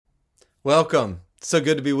Welcome. So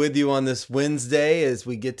good to be with you on this Wednesday as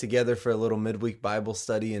we get together for a little midweek Bible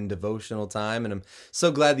study and devotional time. And I'm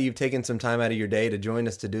so glad that you've taken some time out of your day to join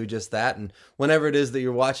us to do just that. And whenever it is that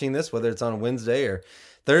you're watching this, whether it's on Wednesday or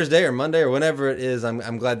Thursday or Monday or whenever it is,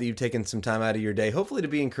 I'm glad that you've taken some time out of your day, hopefully to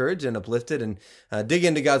be encouraged and uplifted and dig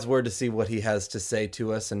into God's Word to see what He has to say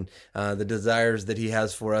to us and the desires that He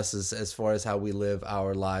has for us as far as how we live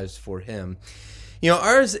our lives for Him. You know,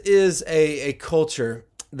 ours is a culture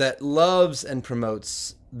that loves and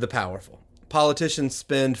promotes the powerful. Politicians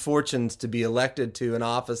spend fortunes to be elected to an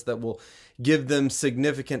office that will give them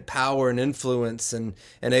significant power and influence and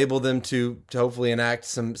enable them to hopefully enact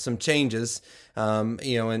some changes,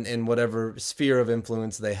 in whatever sphere of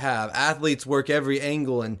influence they have. Athletes work every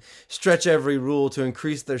angle and stretch every rule to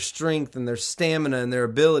increase their strength and their stamina and their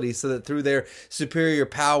ability so that through their superior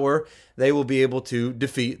power, they will be able to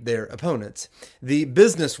defeat their opponents. The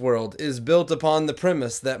business world is built upon the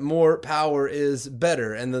premise that more power is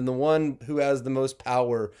better, and then the one who has the most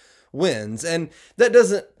power wins. And that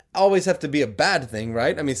doesn't always have to be a bad thing,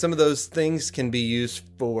 right? I mean, some of those things can be used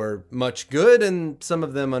for much good, and some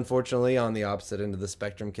of them, unfortunately, on the opposite end of the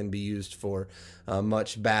spectrum, can be used for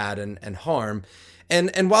much bad and harm.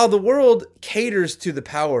 And while the world caters to the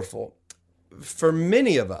powerful, for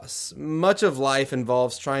many of us, much of life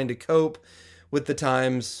involves trying to cope with the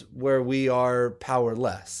times where we are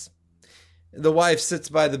powerless. The wife sits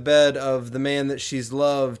by the bed of the man that she's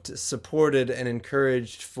loved, supported, and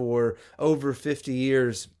encouraged for over 50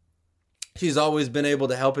 years. She's always been able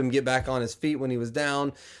to help him get back on his feet when he was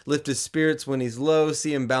down, lift his spirits when he's low,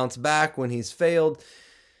 see him bounce back when he's failed.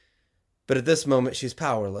 But at this moment, she's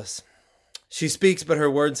powerless. She speaks, but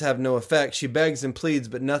her words have no effect. She begs and pleads,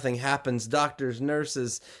 but nothing happens. Doctors,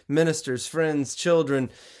 nurses, ministers, friends,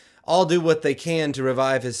 children, all do what they can to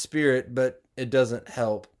revive his spirit, but it doesn't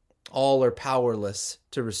help. All are powerless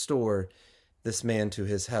to restore this man to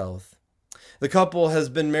his health. The couple has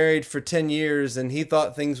been married for 10 years, and he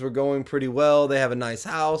thought things were going pretty well. They have a nice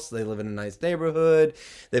house. They live in a nice neighborhood.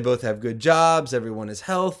 They both have good jobs. Everyone is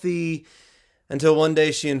healthy. Until one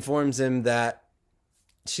day she informs him that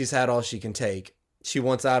she's had all she can take. She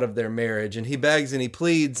wants out of their marriage, and he begs and he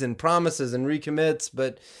pleads and promises and recommits,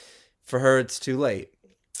 but for her it's too late,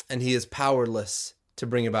 and he is powerless to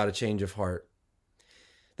bring about a change of heart.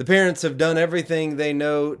 The parents have done everything they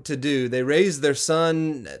know to do. They raised their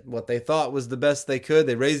son at what they thought was the best they could.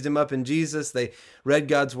 They raised him up in Jesus. They read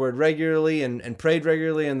God's word regularly and prayed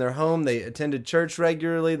regularly in their home. They attended church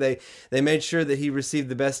regularly. They made sure that he received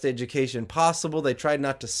the best education possible. They tried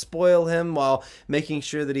not to spoil him while making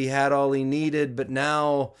sure that he had all he needed. But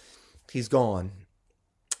now he's gone.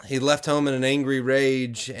 He left home in an angry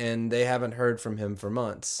rage, and they haven't heard from him for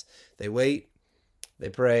months. They wait. They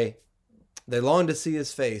pray. They long to see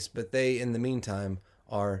his face, but they, in the meantime,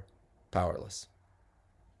 are powerless.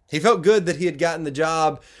 He felt good that he had gotten the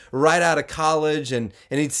job right out of college, and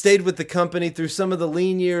he'd stayed with the company through some of the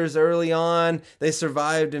lean years early on. They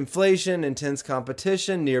survived inflation, intense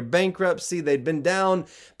competition, near bankruptcy. They'd been down,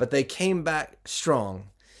 but they came back strong.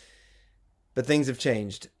 But things have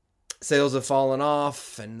changed. Sales have fallen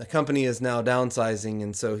off, and the company is now downsizing,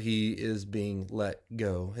 and so he is being let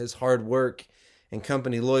go. His hard work and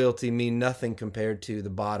company loyalty mean nothing compared to the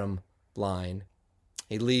bottom line.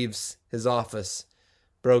 He leaves his office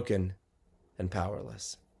broken and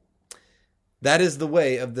powerless. That is the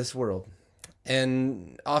way of this world.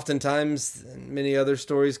 And oftentimes, many other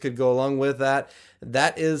stories could go along with that.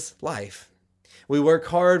 That is life. We work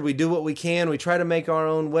hard, we do what we can, we try to make our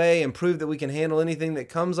own way and prove that we can handle anything that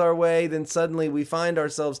comes our way. Then suddenly we find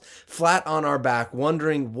ourselves flat on our back,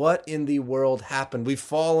 wondering what in the world happened. We've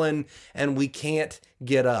fallen and we can't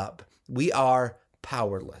get up. We are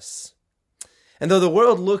powerless. And though the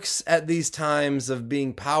world looks at these times of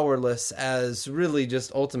being powerless as really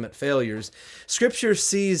just ultimate failures, Scripture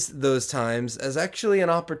sees those times as actually an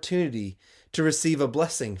opportunity to receive a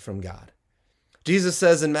blessing from God. Jesus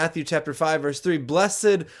says in Matthew chapter 5, verse 3,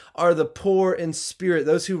 "Blessed are the poor in spirit,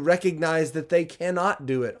 those who recognize that they cannot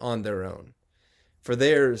do it on their own, for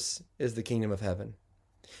theirs is the kingdom of heaven."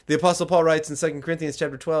 The Apostle Paul writes in 2 Corinthians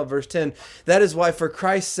chapter 12, verse 10, "That is why for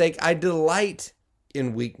Christ's sake I delight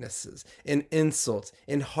in weaknesses, in insults,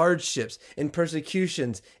 in hardships, in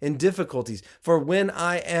persecutions, in difficulties. For when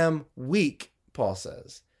I am weak," Paul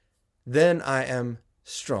says, "then I am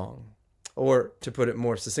strong." Or to put it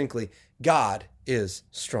more succinctly, God is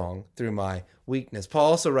strong through my weakness.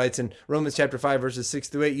 Paul also writes in Romans chapter 5, verses 6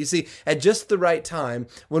 through 8, you see, at just the right time,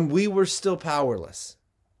 when we were still powerless,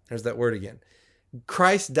 there's that word again,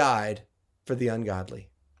 Christ died for the ungodly.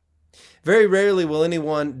 Very rarely will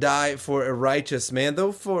anyone die for a righteous man,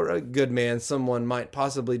 though for a good man someone might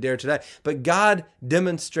possibly dare to die. But God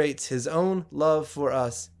demonstrates his own love for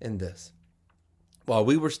us in this. While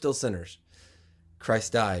we were still sinners,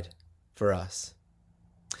 Christ died for us.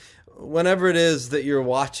 Whenever it is that you're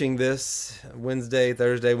watching this, Wednesday,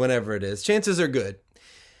 Thursday, whenever it is, chances are good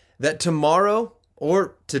that tomorrow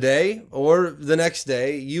or today or the next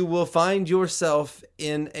day, you will find yourself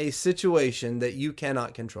in a situation that you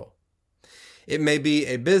cannot control. It may be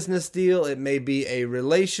a business deal. It may be a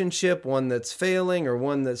relationship, one that's failing or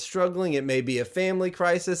one that's struggling. It may be a family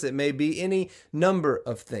crisis. It may be any number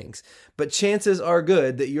of things. But chances are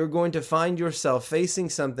good that you're going to find yourself facing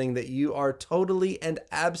something that you are totally and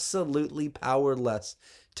absolutely powerless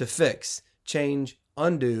to fix, change,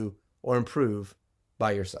 undo, or improve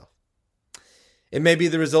by yourself. It may be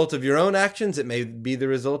the result of your own actions. It may be the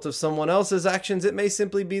result of someone else's actions. It may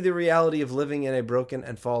simply be the reality of living in a broken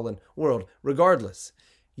and fallen world. Regardless,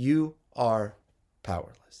 you are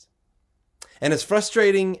powerless. And as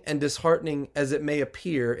frustrating and disheartening as it may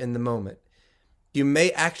appear in the moment, you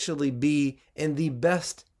may actually be in the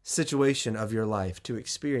best situation of your life to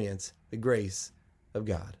experience the grace of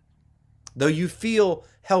God. Though you feel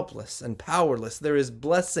helpless and powerless, there is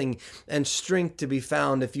blessing and strength to be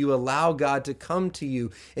found if you allow God to come to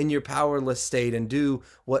you in your powerless state and do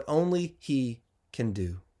what only He can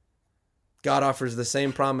do. God offers the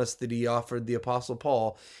same promise that He offered the Apostle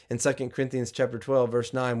Paul in 2 Corinthians chapter 12,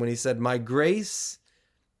 verse 9, when he said, "My grace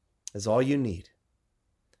is all you need,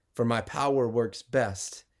 for my power works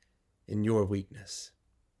best in your weakness."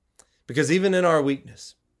 Because even in our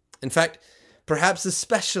weakness, in fact, perhaps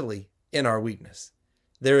especially in our weakness,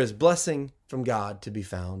 there is blessing from God to be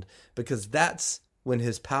found, because that's when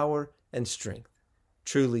His power and strength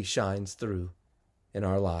truly shines through in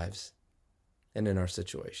our lives and in our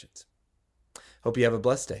situations. Hope you have a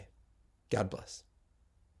blessed day. God bless.